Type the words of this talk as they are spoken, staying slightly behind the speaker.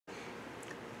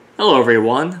Hello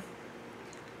everyone.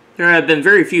 There have been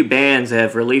very few bands that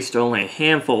have released only a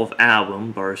handful of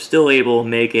albums but are still able to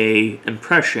make an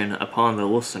impression upon the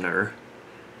listener.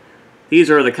 These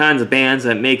are the kinds of bands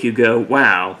that make you go,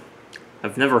 wow,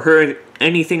 I've never heard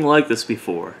anything like this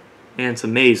before, and it's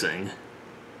amazing.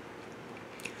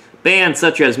 Bands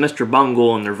such as Mr.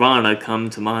 Bungle and Nirvana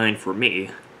come to mind for me.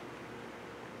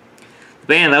 The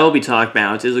band I will be talking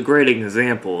about is a great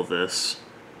example of this.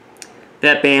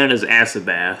 That band is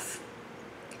Sabbath.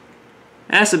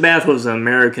 Sabbath was an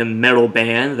American metal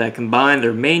band that combined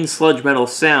their main sludge metal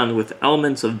sound with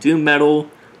elements of doom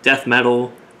metal, death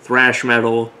metal, thrash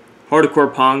metal,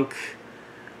 hardcore punk,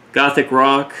 gothic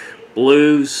rock,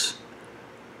 blues,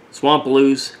 swamp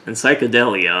blues, and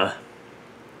psychedelia.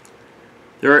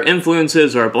 Their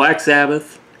influences are Black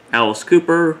Sabbath, Alice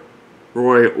Cooper,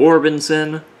 Roy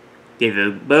Orbison,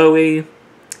 David Bowie,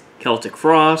 Celtic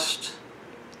Frost,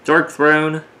 Dark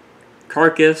Throne,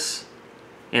 Carcass,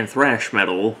 and thrash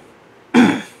metal.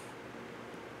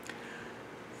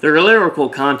 Their lyrical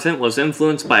content was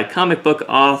influenced by comic book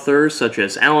authors such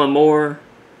as Alan Moore,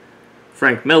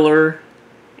 Frank Miller,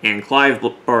 and Clive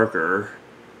Barker.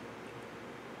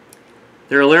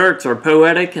 Their lyrics are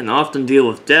poetic and often deal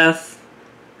with death,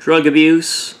 drug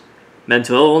abuse,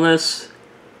 mental illness,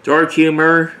 dark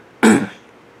humor,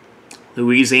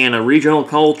 Louisiana regional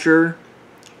culture,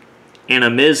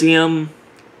 animism,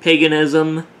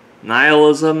 paganism,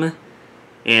 nihilism,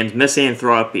 and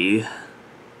misanthropy.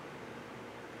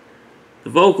 The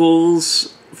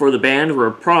vocals for the band were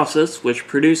a process which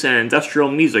produced an industrial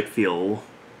music feel.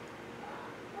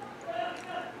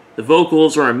 The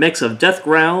vocals are a mix of death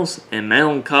growls and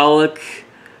melancholic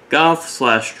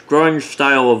goth/grunge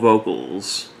style of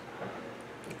vocals.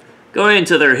 Going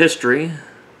into their history,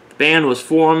 the band was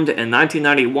formed in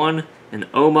 1991 in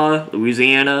Oma,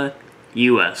 Louisiana,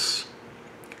 U.S.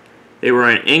 They were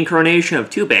an incarnation of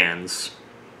two bands.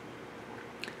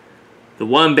 The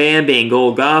one band being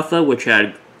Golgotha, which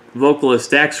had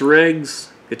vocalist Dax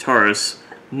Riggs, guitarist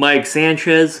Mike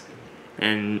Sanchez,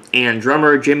 and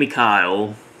drummer Jimmy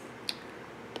Kyle.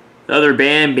 The other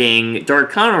band being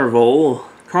Dark Carnival,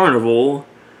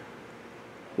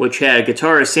 which had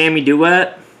guitarist Sammy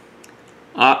Duet,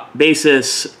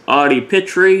 bassist Audie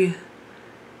Pitre,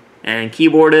 and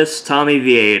keyboardist Tommy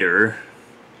Viator.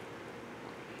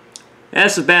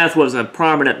 Sabbath was a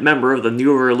prominent member of the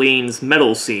New Orleans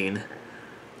metal scene,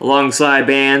 alongside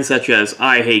bands such as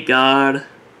I Hate God,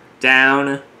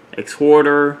 Down,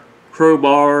 Exhorter,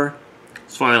 Crowbar,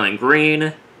 Smiling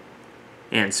Green,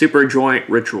 and Superjoint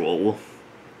Ritual.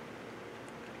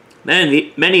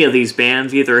 Many of these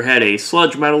bands either had a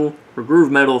sludge metal or groove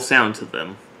metal sound to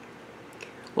them.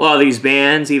 A lot of these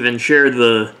bands even shared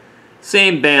the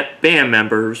same band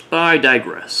members, but I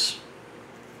digress.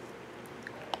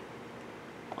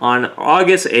 On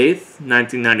August 8th,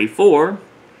 1994,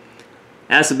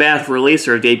 Sabbath released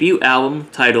their debut album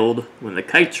titled When the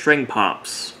Kite String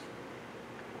Pops.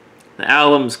 The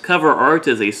album's cover art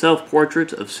is a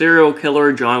self-portrait of serial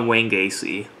killer John Wayne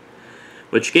Gacy,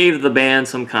 which gave the band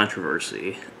some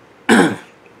controversy.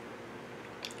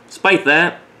 Despite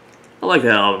that, I like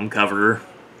that album cover.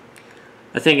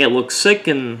 I think it looks sick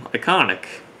and iconic.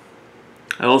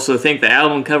 I also think the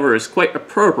album cover is quite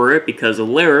appropriate because the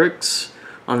lyrics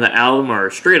on the album are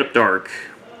straight up dark.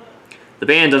 The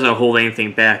band doesn't hold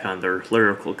anything back on their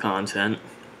lyrical content.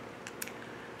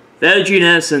 The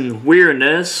edginess and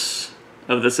weirdness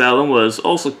of this album was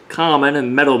also common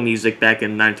in metal music back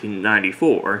in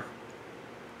 1994.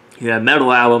 You had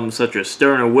metal albums such as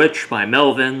Stoner Witch by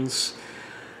Melvins,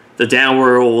 The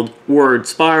Downward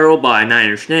Spiral by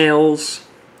Nine Inch Nails,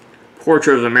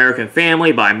 Portrait of an American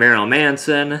Family by Marilyn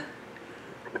Manson,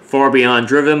 Far Beyond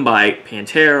Driven by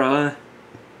Pantera,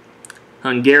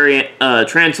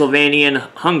 Transylvanian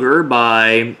Hunger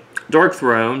by Dark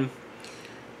Throne,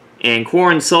 and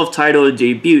Korn's self-titled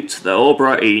debuts that all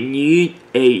brought a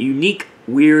unique,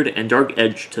 weird, and dark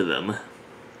edge to them.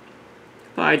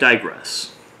 But I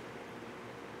digress.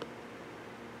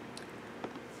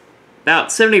 About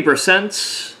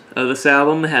 70% of this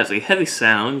album has a heavy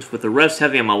sound, with the rest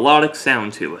having a melodic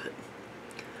sound to it.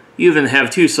 You even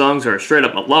have two songs that are straight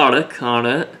up melodic on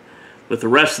it, with the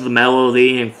rest of the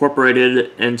melody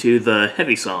incorporated into the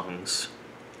heavy songs.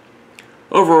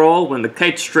 Overall, When the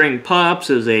Kite String Pops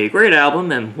is a great album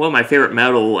and one of my favorite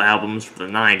metal albums from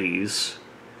the 90s.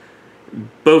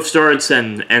 Both starts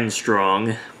and end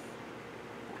strong.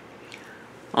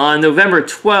 On November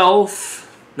 12th,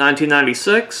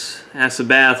 1996,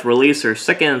 Sabbath released their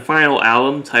second and final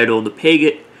album titled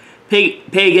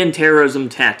Pagan Terrorism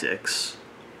Tactics.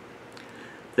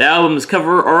 The album's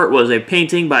cover art was a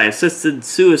painting by assisted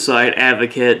suicide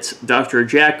advocate Dr.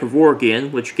 Jack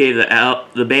Kevorkian, which gave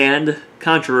the band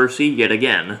controversy yet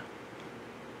again.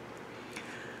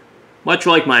 Much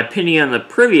like my opinion on the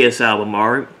previous album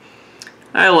art,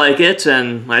 I like it,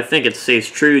 and I think it stays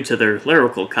true to their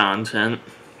lyrical content.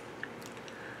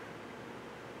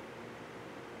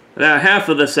 About half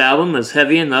of this album is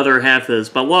heavy and the other half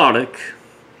is melodic.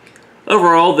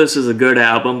 Overall, this is a good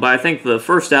album, but I think the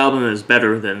first album is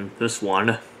better than this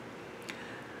one.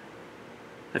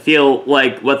 I feel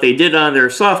like what they did on their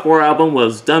sophomore album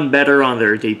was done better on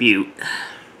their debut.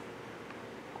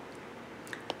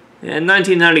 In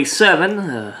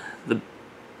 1997,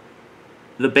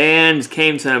 the band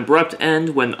came to an abrupt end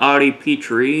when Audie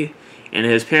Petrie and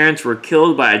his parents were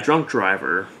killed by a drunk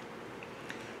driver.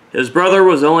 His brother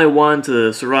was the only one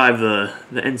to survive the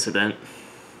incident.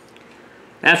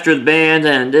 After the band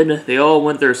ended, they all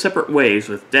went their separate ways,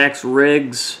 with Dax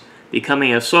Riggs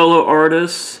becoming a solo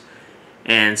artist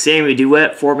and Sammy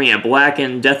Duet forming a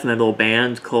blackened death metal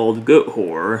band called Goat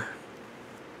Whore.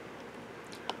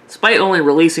 Despite only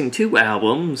releasing 2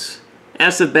 albums,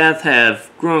 Sabbath have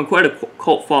grown quite a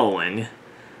cult following.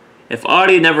 If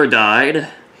Audie never died,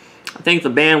 I think the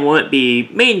band wouldn't be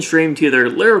mainstream due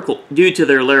to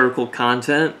their lyrical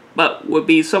content, but would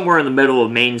be somewhere in the middle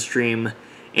of mainstream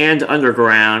and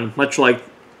underground, much like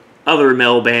other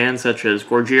metal bands such as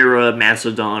Gojira,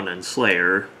 Mastodon, and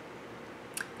Slayer.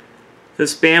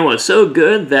 This band was so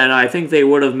good that I think they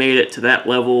would have made it to that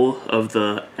level of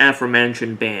the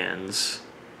aforementioned bands.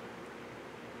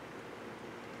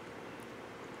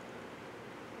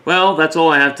 Well, that's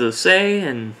all I have to say,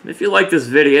 and if you like this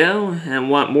video and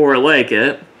want more like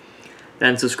it,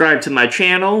 then subscribe to my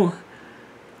channel,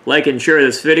 like and share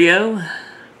this video.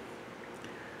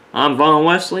 I'm Vaughn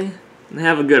Wesley, and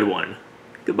have a good one.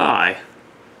 Goodbye.